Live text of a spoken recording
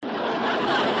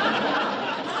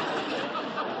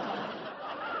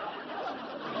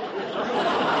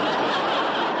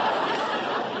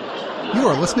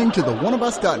listening to the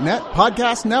oneofus.net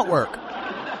podcast network.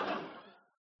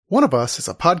 One of Us is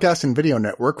a podcast and video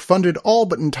network funded all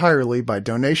but entirely by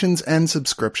donations and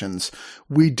subscriptions.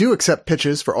 We do accept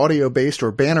pitches for audio-based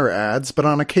or banner ads, but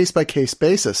on a case-by-case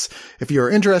basis. If you are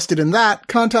interested in that,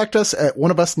 contact us at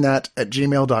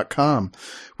oneofusnet@gmail.com.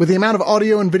 With the amount of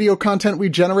audio and video content we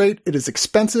generate, it is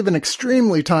expensive and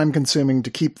extremely time-consuming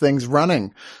to keep things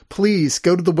running. Please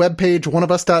go to the webpage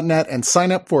oneofus.net and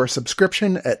sign up for a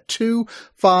subscription at $2,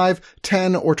 $5,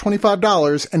 $10, or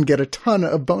 $25 and get a ton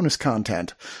of bonus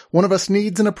content. One of Us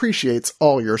needs and appreciates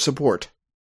all your support.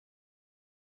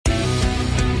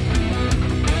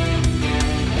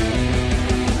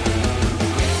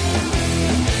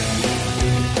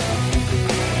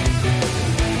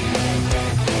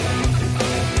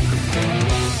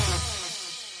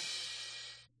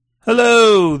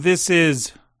 Hello, this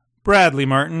is Bradley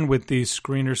Martin with the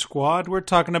Screener Squad. We're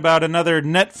talking about another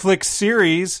Netflix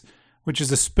series, which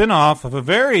is a spin-off of a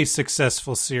very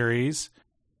successful series.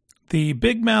 The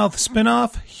Big Mouth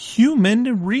spin-off,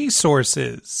 Human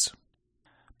Resources.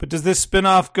 But does this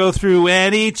spin-off go through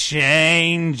any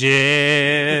changes?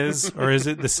 Or is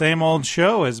it the same old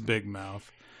show as Big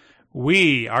Mouth?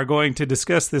 We are going to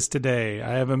discuss this today.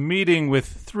 I have a meeting with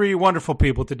three wonderful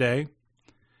people today.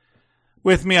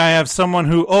 With me, I have someone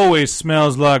who always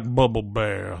smells like bubble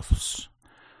baths.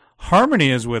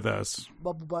 Harmony is with us.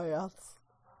 Bubble baths.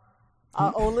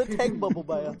 I only take bubble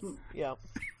baths. Yeah.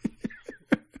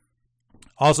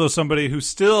 Also somebody who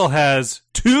still has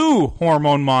two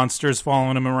hormone monsters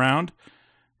following him around.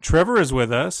 Trevor is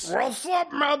with us. What's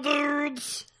up, my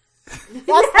dudes? That's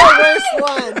the worst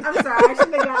one. I'm sorry, I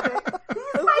shouldn't have got that.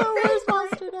 That's the worst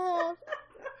monster to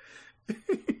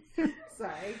have.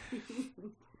 Sorry.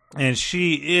 And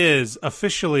she is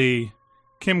officially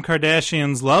Kim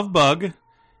Kardashian's love bug.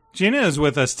 Gina is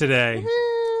with us today.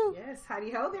 Yes, howdy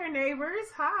ho there, neighbors.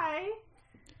 Hi.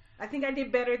 I think I did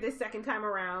better this second time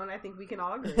around. I think we can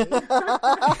all agree.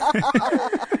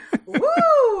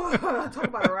 Woo! Talk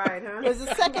about a ride, huh? Was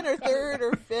it second or third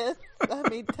or fifth? I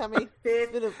mean, tell me.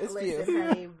 Fifth. It's Listen, few.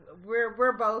 honey,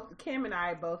 we're both, Kim and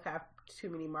I both have too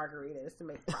many margaritas to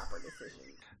make proper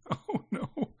decisions. Oh, no.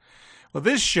 Well,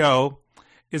 this show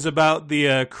is about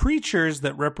the creatures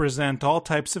that represent all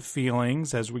types of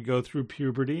feelings as we go through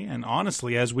puberty and,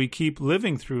 honestly, as we keep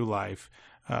living through life.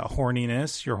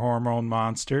 Horniness, your hormone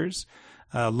monsters,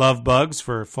 love bugs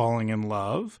for falling in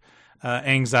love,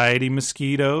 anxiety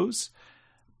mosquitoes,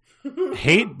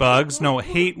 hate bugs, no,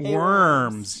 hate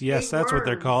worms. Yes, that's what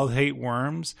they're called, hate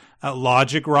worms.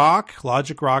 Logic Rock.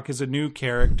 Logic Rock is a new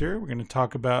character. We're going to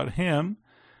talk about him.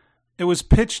 It was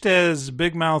pitched as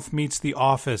Big Mouth meets The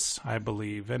Office, I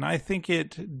believe, and I think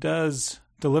it does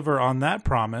deliver on that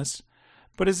promise.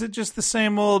 But is it just the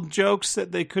same old jokes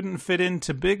that they couldn't fit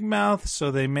into Big Mouth,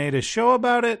 so they made a show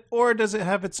about it, or does it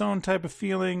have its own type of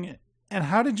feeling? And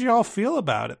how did you all feel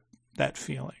about it, that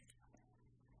feeling?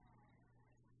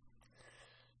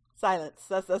 Silence.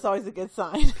 That's always a good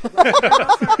sign. I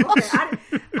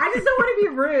just don't want to be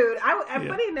rude.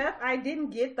 Funny enough, I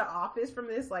didn't get The Office from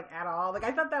this at all.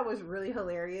 I thought that was really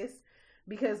hilarious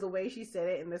because the way she said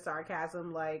it and the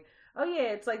sarcasm, oh yeah,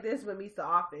 it's like this but meets The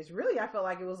Office. Really, I felt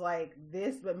like it was like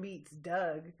this but meets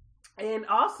Doug. And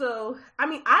also, I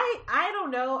mean, I don't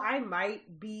know. I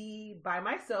might be by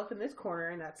myself in this corner,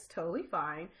 and that's totally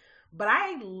fine. But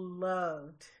I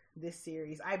loved this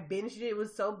series. I binged it. It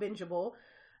was so bingeable.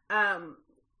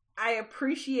 I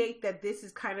appreciate that this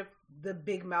is kind of the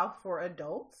Big Mouth for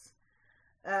adults.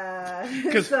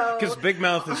 Because Big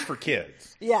Mouth is for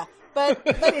kids. Yeah. But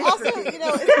also,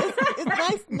 it's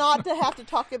nice not to have to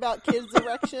talk about kids'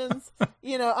 erections.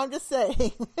 I'm just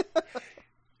saying.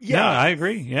 Yeah, I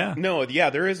agree. Yeah. No, yeah,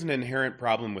 there is an inherent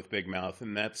problem with Big Mouth,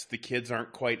 and that's the kids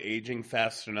aren't quite aging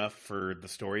fast enough for the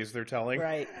stories they're telling.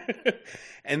 Right.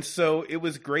 And so it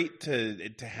was great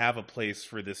to have a place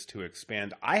for this to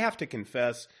expand. I have to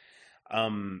confess,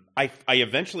 I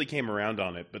eventually came around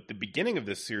on it, but the beginning of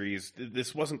this series,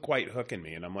 this wasn't quite hooking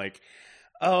me, and I'm like,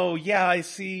 oh, yeah, I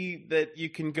see that you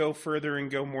can go further and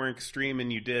go more extreme,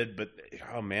 and you did, but,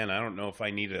 oh, man, I don't know if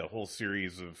I need a whole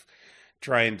series of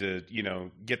trying to,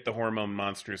 get the hormone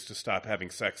monsters to stop having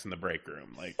sex in the break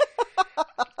room.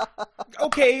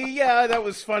 Okay, yeah, that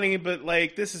was funny, but,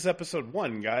 this is episode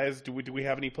 1, guys. Do we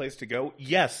have any place to go?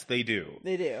 Yes, they do.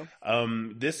 They do.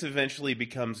 This eventually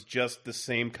becomes just the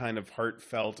same kind of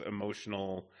heartfelt,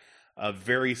 emotional,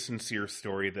 very sincere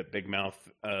story that Big Mouth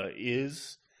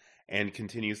is and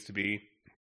continues to be.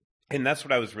 And that's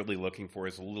what I was really looking for,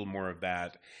 is a little more of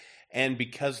that. And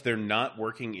because they're not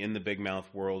working in the Big Mouth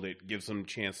world, it gives them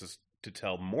chances to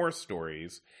tell more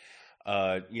stories.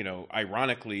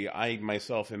 Ironically, I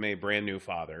myself am a brand new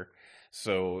father.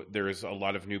 So there's a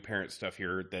lot of new parent stuff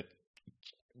here that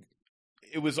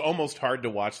it was almost hard to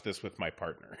watch this with my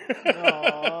partner.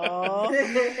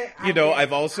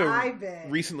 I've also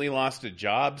recently lost a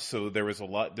job, so there's a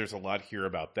lot here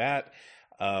about that.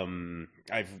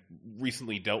 I've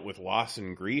recently dealt with loss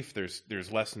and grief.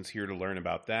 There's lessons here to learn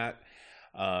about that.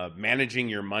 Managing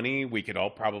your money, we could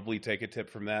all probably take a tip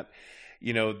from that.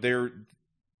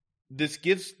 This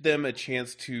gives them a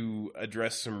chance to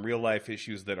address some real life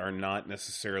issues that are not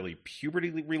necessarily puberty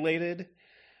related,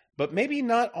 but maybe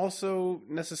not also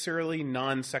necessarily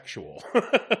non-sexual.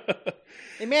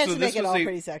 They managed to make it all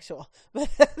pretty sexual.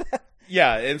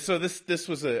 Yeah, and so this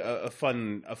was a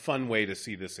fun way to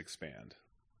see this expand.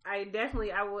 I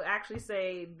will actually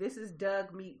say this is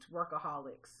Doug meets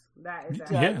Workaholics. That is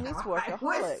Doug meets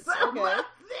Workaholics. Okay.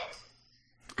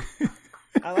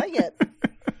 I like it.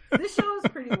 This show is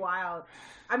pretty wild.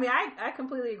 I mean, I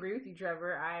completely agree with you,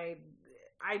 Trevor. I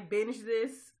binged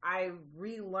this. I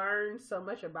relearned so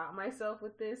much about myself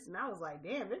with this, and I was like,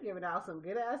 damn, they're giving out some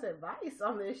good ass advice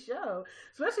on this show,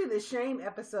 especially the shame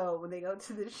episode when they go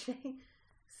to the shame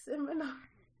seminar.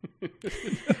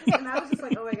 And I was just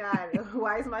like, oh my god,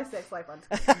 why is my sex life on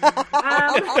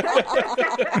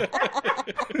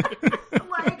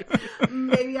like,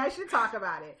 maybe I should talk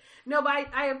about it. No, but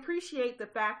I appreciate the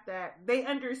fact that they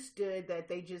understood that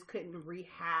they just couldn't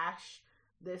rehash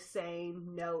the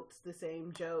same notes, the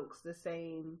same jokes, the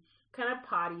same kind of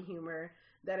potty humor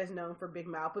that is known for Big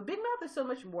Mouth. But Big Mouth is so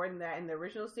much more than that in the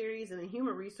original series, and the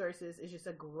Human Resources is just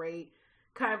a great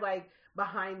kind of like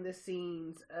behind the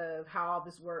scenes of how all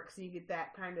this works. So you get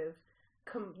that kind of,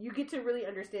 you get to really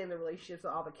understand the relationships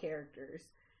of all the characters.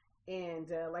 And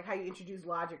like how you introduce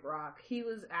Logic Rock. He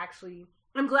was actually,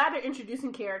 I'm glad they're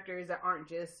introducing characters that aren't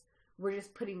just, we're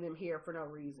just putting them here for no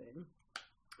reason.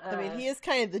 I mean, he is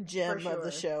kind of the gem of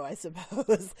the show, I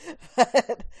suppose.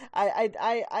 But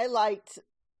I liked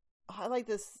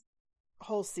this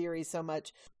whole series so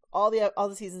much. All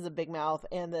the seasons of Big Mouth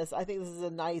and this, I think this is a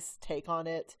nice take on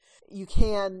it. You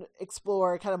can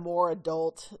explore kind of more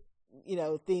adult,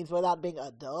 themes without being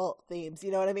adult themes.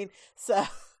 You know what I mean? So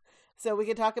we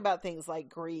can talk about things like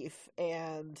grief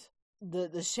and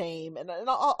the shame and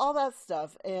all that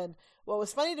stuff. And what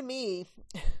was funny to me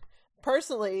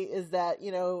personally is that,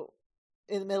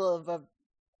 in the middle of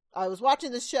I was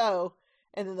watching the show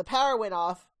and then the power went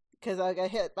off because I got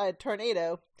hit by a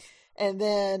tornado. And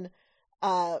then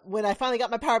when I finally got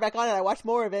my power back on and I watched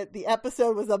more of it, the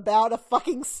episode was about a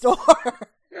fucking store.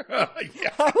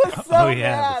 Yeah. I was so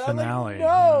mad. The finale. I was like,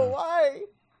 no, why?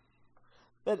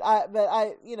 But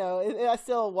I I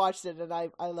still watched it and I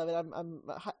love it. I'm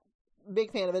a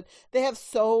big fan of it. They have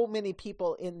so many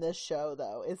people in this show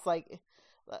though. It's like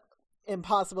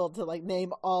impossible to like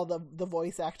name all the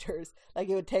voice actors. Like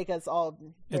it would take us all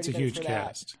 30 It's a huge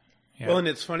cast. Yeah. Well, and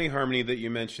it's funny, Harmony, that you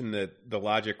mentioned that the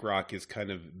Logic Rock is kind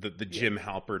of the Jim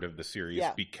Halpert of the series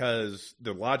because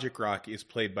the Logic Rock is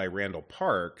played by Randall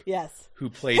Park, who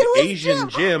played Asian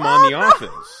Jim on The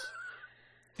Office.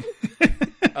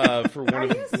 For one of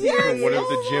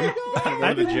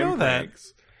the Jim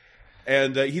pranks.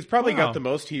 And he's probably got the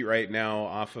most heat right now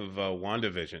off of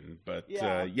WandaVision, but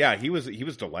he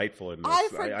was delightful in this.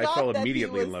 I fell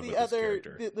immediately in love with this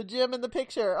character. The Jim in the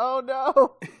picture. Oh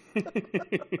no.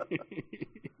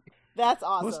 That's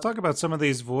awesome. Let's talk about some of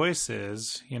these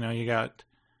voices. You got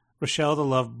Rochelle the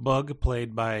Love Bug,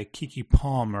 played by Keke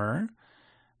Palmer.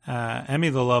 Emmy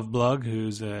the Love Bug,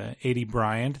 who's Adie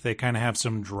Bryant. They kind of have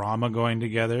some drama going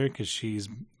together because she's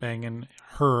banging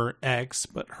her ex,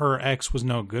 but her ex was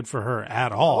no good for her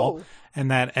at all. Oh.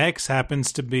 And that ex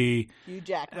happens to be Hugh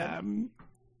Jackman.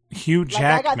 Hugh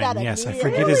Jackman, yes, I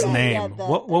forget his name.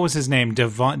 What was his name?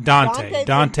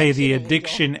 Dante the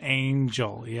Addiction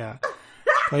Angel. Yeah,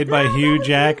 played by Hugh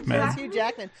Jackman. That's Hugh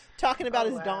Jackman talking about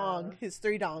his dong, his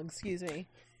 3 dongs. Excuse me.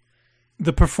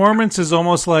 The performance is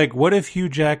almost like, what if Hugh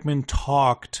Jackman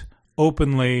talked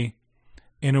openly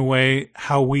in a way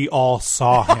how we all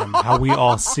saw him, how we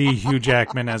all see Hugh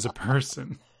Jackman as a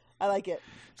person. I like it.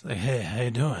 It's like, hey, how you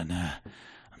doing?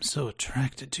 I'm so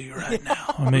attracted to you right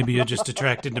now. Or maybe you're just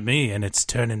attracted to me and it's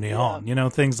turning me on.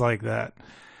 Things like that.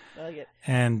 I like it.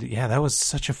 And that was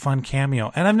such a fun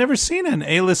cameo. And I've never seen an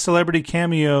A-list celebrity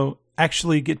cameo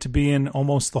actually get to be in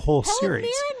almost the whole series.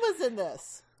 Helen Mirren was in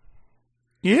this.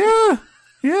 Yeah.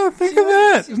 Yeah, think of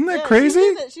that. Isn't that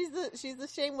crazy? She's the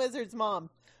Shame Wizard's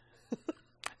mom.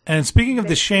 And speaking of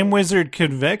the Shame Wizard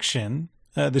convention,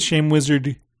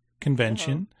 Lupita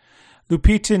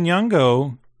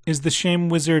Nyong'o is the Shame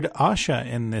Wizard Asha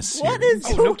in this series. What is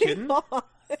going on?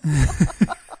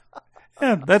 Yeah,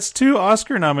 Yeah, that's 2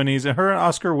 Oscar nominees and her an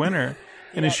Oscar winner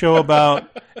in a show about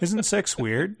isn't sex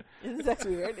weird? Isn't sex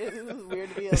weird? It is weird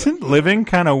to be Isn't living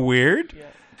kind of weird? Yeah.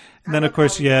 And then, of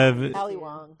course, you have... Ali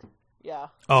Wong. Yeah.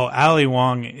 Oh, Ali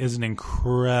Wong is an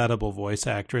incredible voice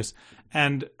actress.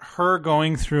 And her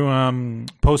going through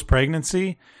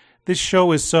post-pregnancy, this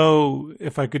show is so,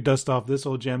 if I could dust off this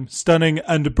old gem, stunning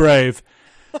and brave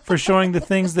for showing the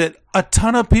things that a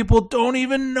ton of people don't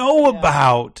even know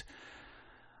about.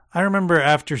 I remember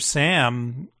after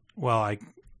Sam,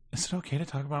 is it okay to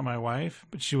talk about my wife?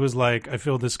 But she was like, I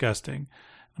feel disgusting.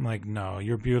 I'm like, no,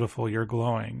 you're beautiful, you're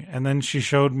glowing. And then she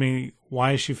showed me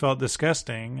why she felt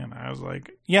disgusting, and I was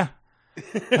like, yeah,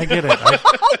 I get it.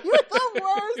 You're the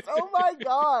worst. Oh my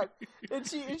God. And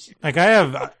she like, I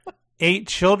have 8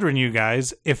 children, you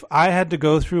guys. If I had to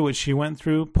go through what she went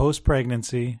through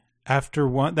post-pregnancy, after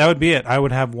one, that would be it. I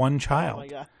would have 1 child. Oh my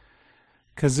God.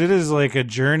 Because it is like a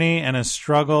journey and a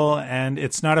struggle, and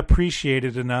it's not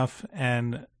appreciated enough.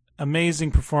 And amazing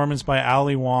performance by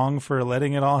Ali Wong for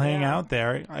letting it all hang out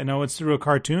there. I know it's through a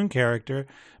cartoon character,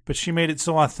 but she made it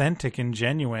so authentic and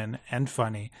genuine and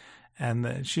funny.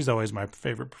 And she's always my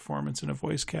favorite performance in a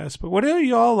voice cast. But what do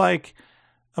y'all like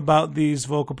about these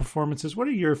vocal performances? What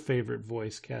are your favorite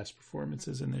voice cast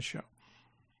performances in this show?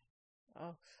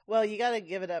 Oh, well, you got to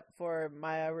give it up for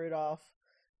Maya Rudolph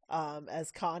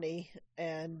as Connie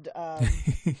and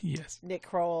yes, Nick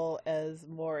Kroll as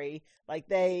Maury. Like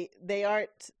they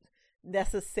aren't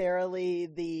necessarily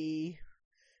the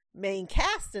main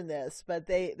cast in this, but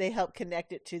they help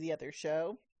connect it to the other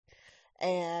show.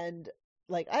 And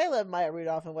like, I love Maya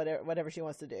Rudolph and whatever she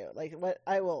wants to do. Like, what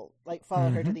I will like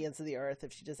follow her to the ends of the earth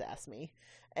if she just asks me.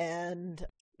 And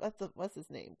what's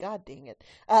his name? God dang it,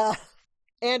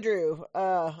 Andrew.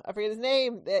 I forget his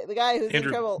name. The guy who's in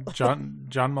trouble. John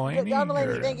Mulaney. John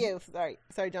Mulaney. Thank you.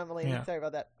 Sorry, John Mulaney. Yeah. Sorry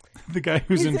about that. The guy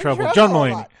who's in trouble. John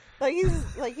Mulaney.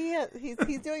 Like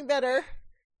he's doing better.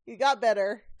 He got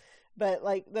better, but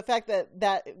like the fact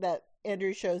that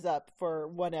Andrew shows up for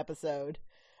 1 episode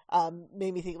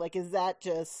made me think, like, is that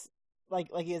just like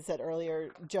you had said earlier,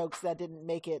 jokes that didn't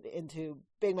make it into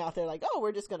Big Mouth? They're like, oh,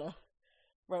 we're just gonna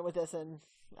run with this, and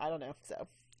I don't know. So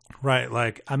right,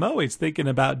 like, I'm always thinking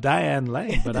about Diane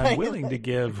Lane, but I'm willing to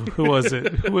give who was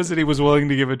it he was willing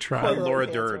to give a try? Laura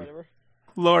Dern.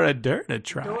 Laura Dern a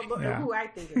try. Who I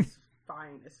think is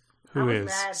fine. Who I was is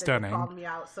mad stunning. That they called me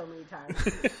out so many times.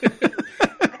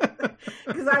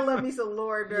 Because I love me some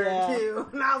Laura Dern too.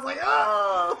 And I was like,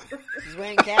 oh! She's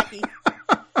wearing khaki.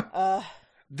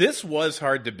 This was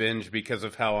hard to binge because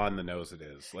of how on the nose it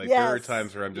is. Like, there are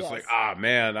times where I'm just like,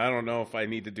 man, I don't know if I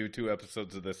need to do 2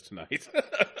 episodes of this tonight.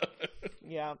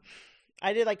 Yeah.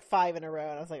 I did like 5 in a row,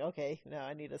 and I was like, okay, no,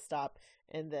 I need to stop.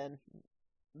 And then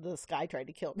the sky tried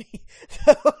to kill me.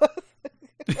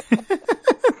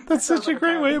 That's such a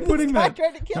great way of putting that.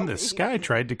 And the sky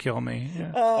tried to kill me.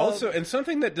 Yeah. Also, and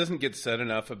something that doesn't get said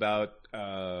enough about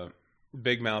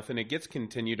Big Mouth, and it gets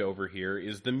continued over here,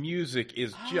 is the music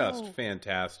is just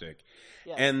fantastic.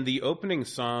 Yes. And the opening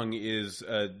song is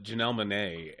Janelle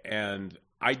Monáe, and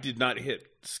I did not hit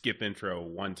skip intro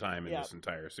 1 time in this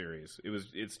entire series.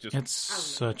 It's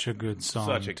such a good song.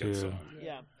 Such a good song.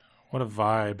 Yeah. What a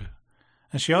vibe.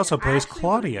 And she also plays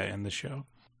Claudia in the show.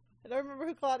 I don't remember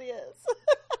who Claudia is.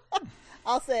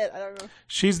 I'll say it. I don't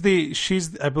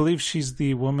remember. I believe she's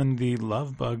the woman the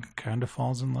love bug kind of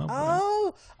falls in love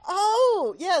with.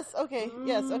 Oh, yes. Okay.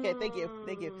 Yes. Okay. Thank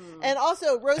you. And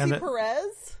also Rosie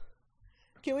Perez.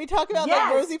 Can we talk about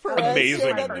that? Rosie Perez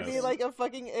showed up to be like a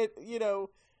fucking,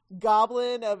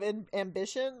 goblin of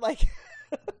ambition. Like,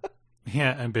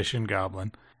 yeah, ambition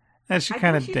goblin. And she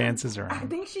kind of dances around. I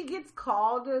think she gets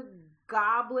called a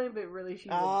goblin, but really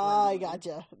she's a I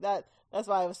gotcha. That's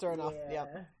why I was thrown off. Yeah.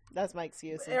 That's my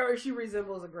excuse. Or she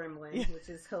resembles a gremlin, which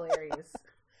is hilarious.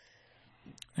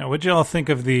 Now, what y'all think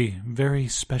of the very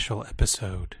special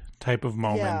episode type of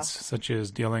moments, such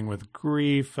as dealing with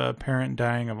grief, a parent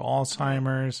dying of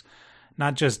Alzheimer's,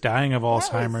 not just dying of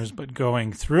Alzheimer's, but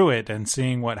going through it and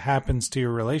seeing what happens to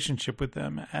your relationship with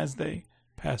them as they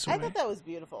pass away? I thought that was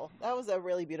beautiful. That was a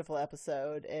really beautiful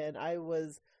episode, and I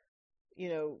was,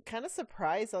 kind of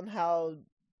surprised on how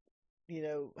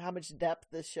much depth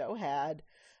this show had.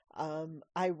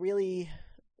 I really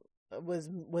was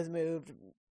moved,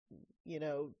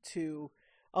 to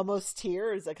almost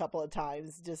tears a couple of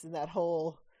times, just in that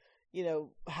whole,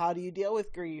 how do you deal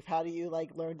with grief? How do you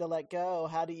learn to let go?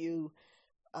 How do you,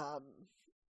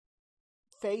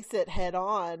 face it head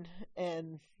on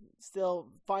and still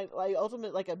find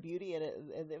ultimate a beauty in it?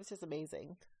 And it was just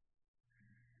amazing.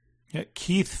 Yeah,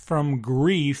 Keith from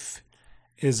Grief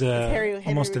is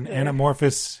almost an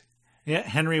anamorphous. Yeah,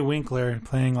 Henry Winkler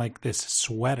playing like this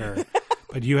sweater,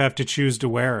 but you have to choose to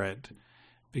wear it.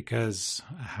 Because,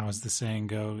 how does the saying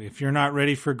go? If you're not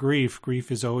ready for grief,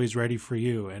 grief is always ready for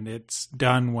you. And it's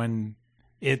done when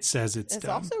it says it's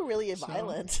done. It's also really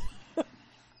violent.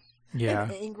 Yeah.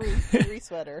 An angry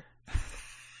sweater.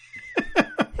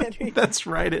 That's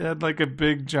right. It had like a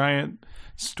big, giant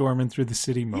storming through the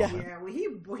city moment. Yeah,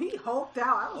 when he hulked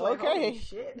out, I was like, holy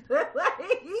shit.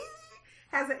 Like, he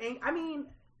has I mean,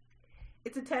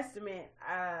 it's a testament.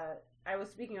 I was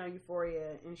speaking on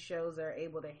Euphoria, and shows that are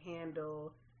able to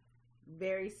handle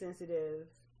very sensitive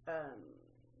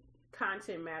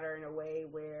content matter in a way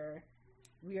where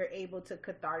we are able to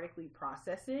cathartically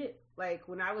process it. Like,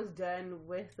 when I was done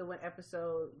with the one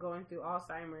episode going through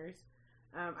Alzheimer's,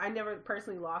 I never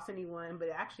personally lost anyone, but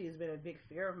it actually has been a big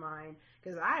fear of mine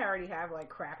because I already have like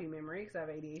crappy memory because I have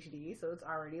ADHD. So it's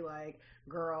already like,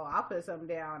 girl, I'll put something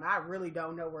down. I really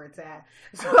don't know where it's at.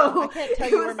 So I can't tell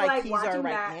you where my keys are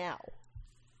right now.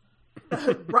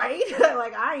 Right?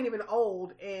 Like, I ain't even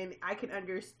old, and I can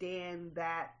understand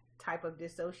that type of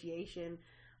dissociation.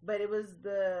 But it was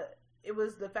the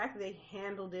fact that they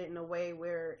handled it in a way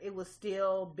where it was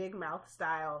still Big Mouth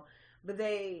style. But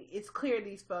it's clear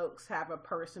these folks have a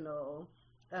personal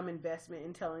investment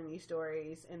in telling these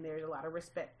stories, and there's a lot of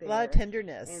respect there. A lot of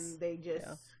tenderness. And they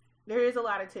just, there is a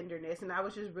lot of tenderness, and I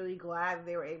was just really glad that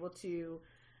they were able to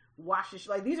watch this.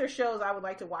 Like, these are shows I would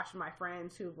like to watch with my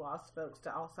friends who've lost folks to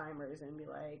Alzheimer's and be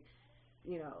like,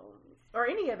 you know, or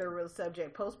any other real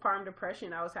subject. Postpartum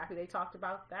depression, I was happy they talked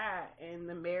about that, and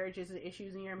the marriages and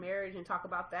issues in your marriage, and talk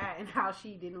about that, and how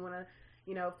she didn't want to,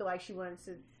 you know, feel like she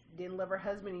didn't love her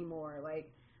husband anymore.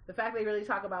 Like, the fact they really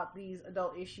talk about these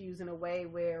adult issues in a way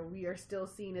where we are still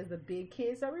seen as the big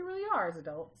kids that we really are as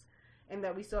adults, and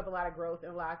that we still have a lot of growth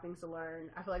and a lot of things to learn.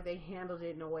 I feel like they handled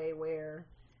it in a way where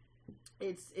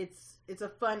it's a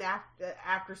fun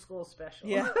after school special.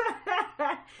 Yeah.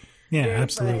 Yeah,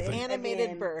 absolutely. Fun.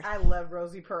 Animated birth. I love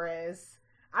Rosie Perez.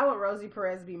 I want Rosie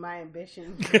Perez to be my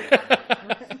ambition.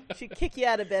 She'd kick you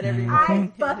out of bed every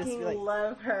morning. I fucking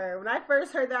love her. When I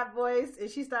first heard that voice and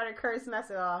she started cursing, I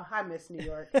said, oh, I miss New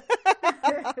York.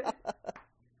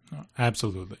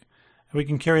 Absolutely. We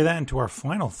can carry that into our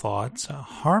final thoughts.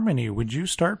 Harmony, would you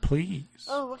start, please?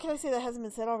 Oh, what can I say that hasn't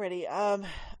been said already?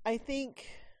 I think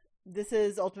this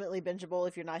is ultimately bingeable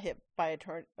if you're not hit by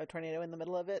a tornado in the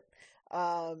middle of it.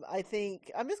 I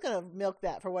think I'm just going to milk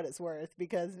that for what it's worth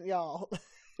because, y'all,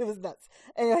 it was nuts.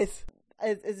 Anyways,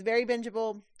 it's very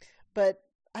bingeable, but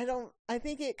I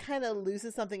think it kind of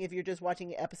loses something if you're just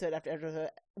watching episode after episode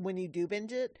when you do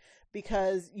binge it,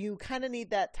 because you kind of need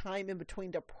that time in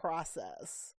between to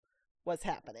process what's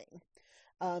happening.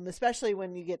 Especially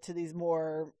when you get to these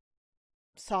more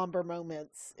somber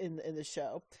moments in the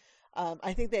show.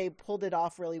 I think they pulled it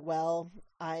off really well.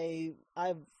 Like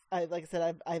I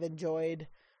said, I've enjoyed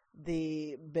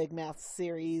the Big Mouth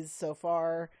series so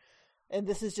far, and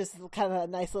this is just kind of a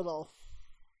nice little,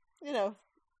 you know,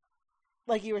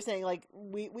 like you were saying, like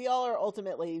we all are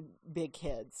ultimately big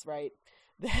kids, right?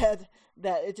 That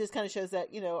it just kind of shows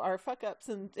that, you know, our fuck ups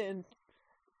and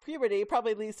puberty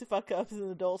probably leads to fuck ups in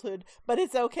adulthood, but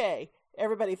it's okay.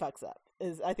 Everybody fucks up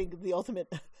is, I think, the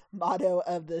ultimate motto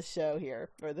of this show here,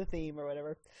 or the theme or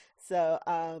whatever. So,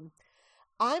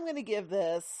 I'm going to give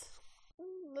this,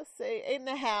 let's say,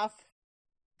 8.5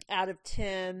 out of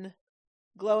 10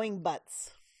 glowing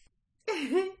butts.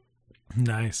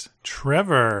 Nice.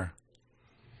 Trevor.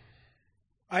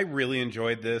 I really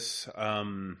enjoyed this.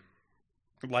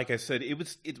 Like I said, it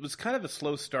was kind of a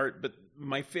slow start, but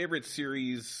my favorite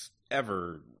series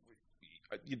ever,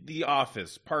 The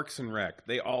Office, Parks and Rec,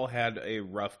 they all had a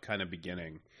rough kind of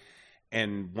beginning.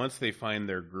 And once they find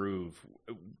their groove,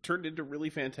 it turned into really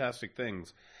fantastic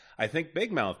things. I think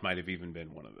Big Mouth might have even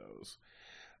been one of those.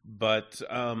 But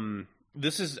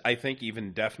this is, I think,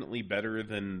 even definitely better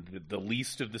than the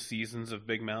least of the seasons of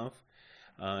Big Mouth.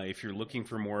 If you're looking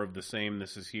for more of the same,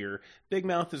 this is here. Big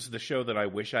Mouth is the show that I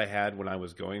wish I had when I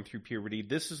was going through puberty.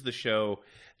 This is the show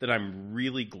that I'm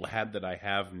really glad that I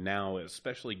have now,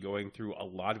 especially going through a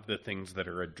lot of the things that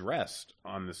are addressed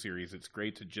on the series. It's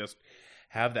great to just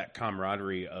have that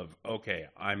camaraderie of, okay,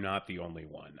 I'm not the only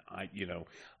one.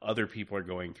 Other people are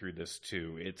going through this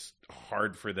too. It's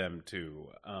hard for them too.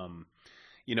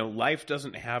 Life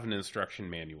doesn't have an instruction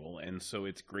manual, and so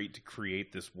it's great to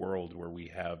create this world where we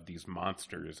have these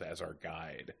monsters as our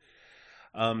guide.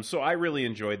 So I really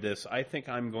enjoyed this. I think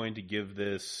I'm going to give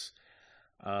this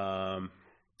 8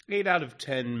 out of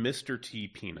 10 Mr.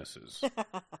 T penises.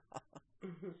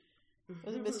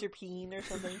 Was it Mr. Peen or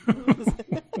something?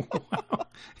 Wow.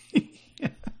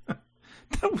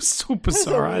 That was so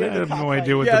bizarre. I have no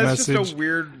idea what the message. It's just a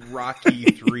weird Rocky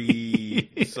 3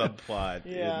 subplot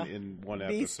in one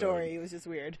episode. B-story. It was just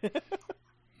weird.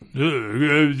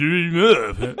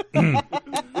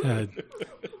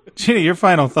 Ginny, your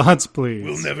final thoughts, please.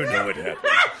 We'll never know what happened.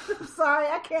 I'm sorry,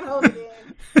 I can't hold it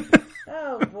in.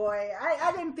 Oh boy,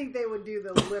 I didn't think they would do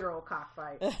the literal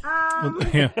cockfight.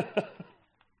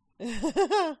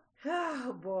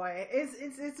 Oh boy,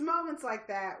 it's moments like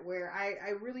that where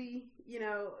I really,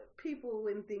 people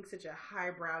wouldn't think such a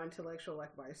highbrow intellectual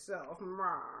like myself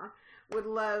would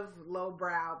love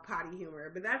lowbrow potty humor,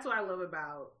 but that's what I love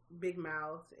about Big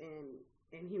Mouth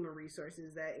and Human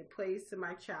Resources, that it plays to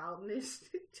my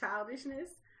childishness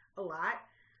a lot,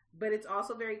 but it's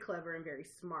also very clever and very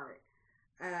smart.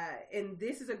 And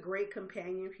this is a great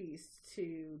companion piece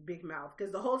to Big Mouth,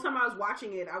 because the whole time I was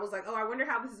watching it, I was like, oh, I wonder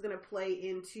how this is going to play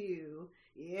into,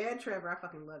 Trevor, I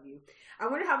fucking love you. I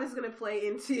wonder how this is going to play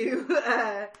into,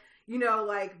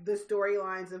 like the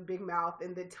storylines of Big Mouth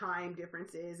and the time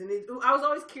differences. And I was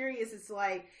always curious. It's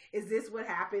like, is this what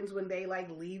happens when they like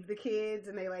leave the kids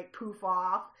and they like poof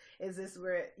off? Is this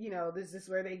where, is this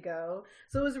where they go?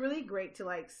 So it was really great to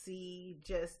like see,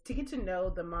 just to get to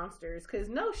know the monsters, because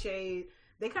no shade,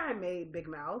 they kind of made Big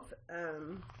Mouth.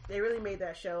 They really made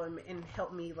that show and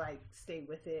helped me like stay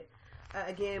with it.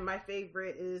 Again, my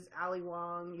favorite is Ali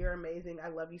Wong. You're amazing. I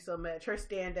love you so much. Her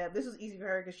stand-up, this was easy for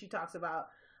her because she talks about,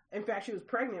 in fact, she was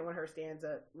pregnant when her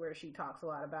stands-up, where she talks a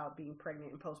lot about being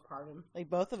pregnant and postpartum. Like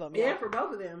both of them. Yeah, for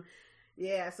both of them.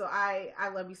 Yeah, so I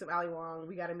love you some Ali Wong.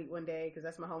 We got to meet one day because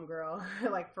that's my homegirl,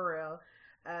 like for real.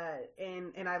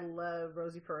 And I love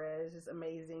Rosie Perez, just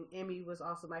amazing. Emmy was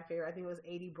also my favorite. I think it was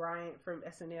Adie Bryant from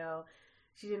SNL.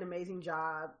 She did an amazing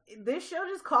job. This show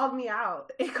just called me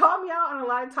out. It called me out on a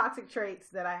lot of toxic traits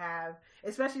that I have,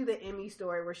 especially the Emmy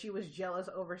story where she was jealous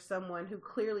over someone who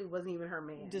clearly wasn't even her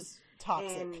man. Just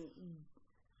toxic. And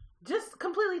just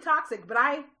completely toxic. But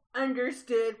I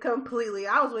understood completely.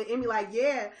 I was with Emmy like,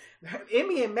 yeah,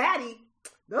 Emmy and Maddie,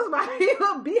 those my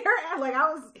people, beat her ass. Like,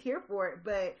 I was here for it.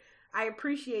 But I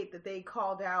appreciate that they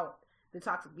called out the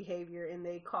toxic behavior and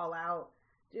they call out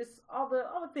just all the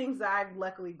things that I've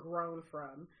luckily grown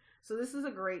from. So this is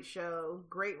a great show,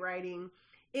 great writing.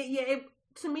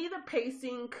 To me, the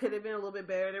pacing could have been a little bit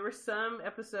better. There were some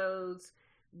episodes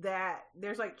that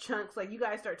there's like chunks, like you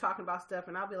guys start talking about stuff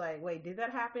and I'll be like, wait, did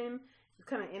that happen? It's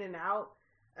kind of in and out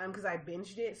because I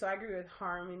binged it. So I agree with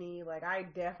Harmony. Like, I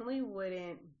definitely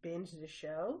wouldn't binge the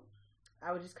show.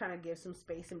 I would just kind of give some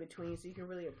space in between so you can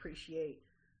really appreciate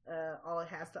all it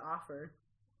has to offer.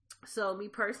 So me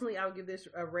personally, I would give this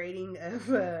a rating of,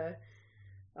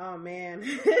 oh man,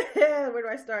 where do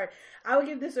I start? I would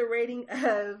give this a rating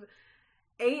of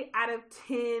 8 out of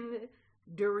 10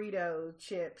 Dorito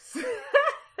chips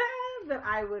that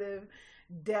I would have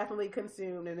definitely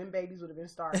consumed, and them babies would have been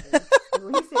starving.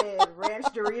 When he said ranch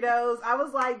Doritos, I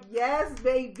was like, yes,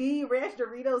 baby, ranch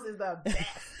Doritos is the best.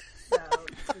 So,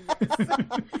 yes.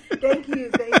 Thank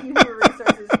you, Human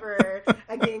Resources, for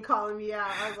again calling me out.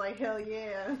 I was like, hell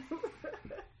yeah.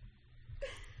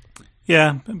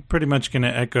 Yeah, I'm pretty much going to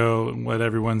echo what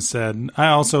everyone said. I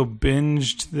also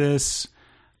binged this.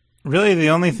 Really, the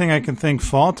only thing I can think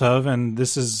fault of, and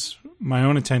this is my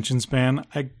own attention span,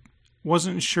 I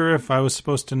wasn't sure if I was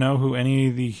supposed to know who any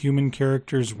of the human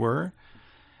characters were.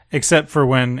 Except for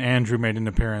when Andrew made an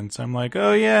appearance. I'm like,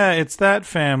 oh yeah, it's that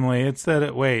family. It's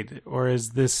that. Wait, or is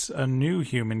this a new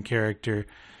human character?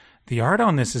 The art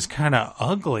on this is kind of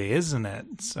ugly, isn't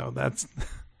it? So that's...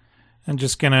 I'm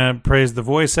just going to praise the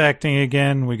voice acting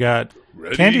again. We got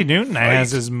Tandy Newton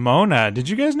as Mona. Did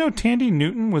you guys know Tandy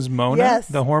Newton was Mona, yes,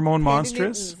 the hormone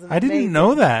monstress? I didn't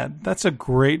know that. That's a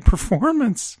great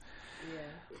performance.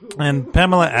 Yeah. And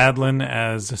Pamela Adlon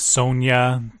as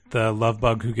Sonia, the love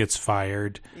bug who gets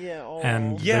fired. Yeah,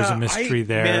 and there's a mystery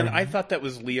there. Man, I thought that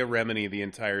was Leah Remini the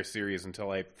entire series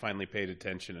until I finally paid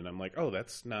attention, and I'm like, oh,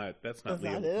 that's not Leah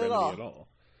Remini at all.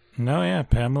 No, yeah,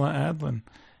 Pamela Adlon.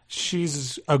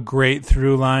 She's a great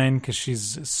through line because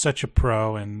she's such a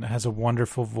pro and has a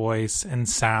wonderful voice and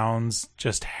sounds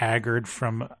just haggard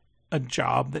from a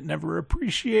job that never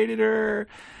appreciated her.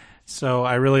 So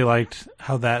I really liked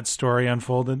how that story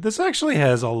unfolded. This actually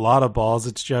has a lot of balls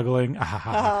it's juggling.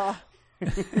 And,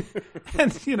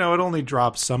 it only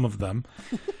drops some of them,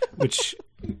 which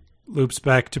loops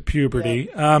back to puberty.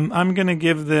 Yeah. I'm going to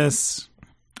give this,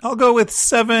 I'll go with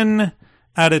 7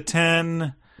 out of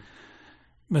 10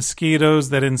 mosquitoes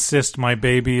that insist my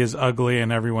baby is ugly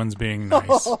and everyone's being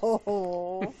nice.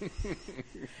 Oh.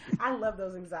 I love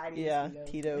those anxieties. Yeah,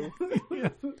 Tito. Yeah.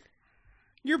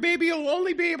 Your baby will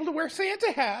only be able to wear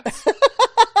Santa hats.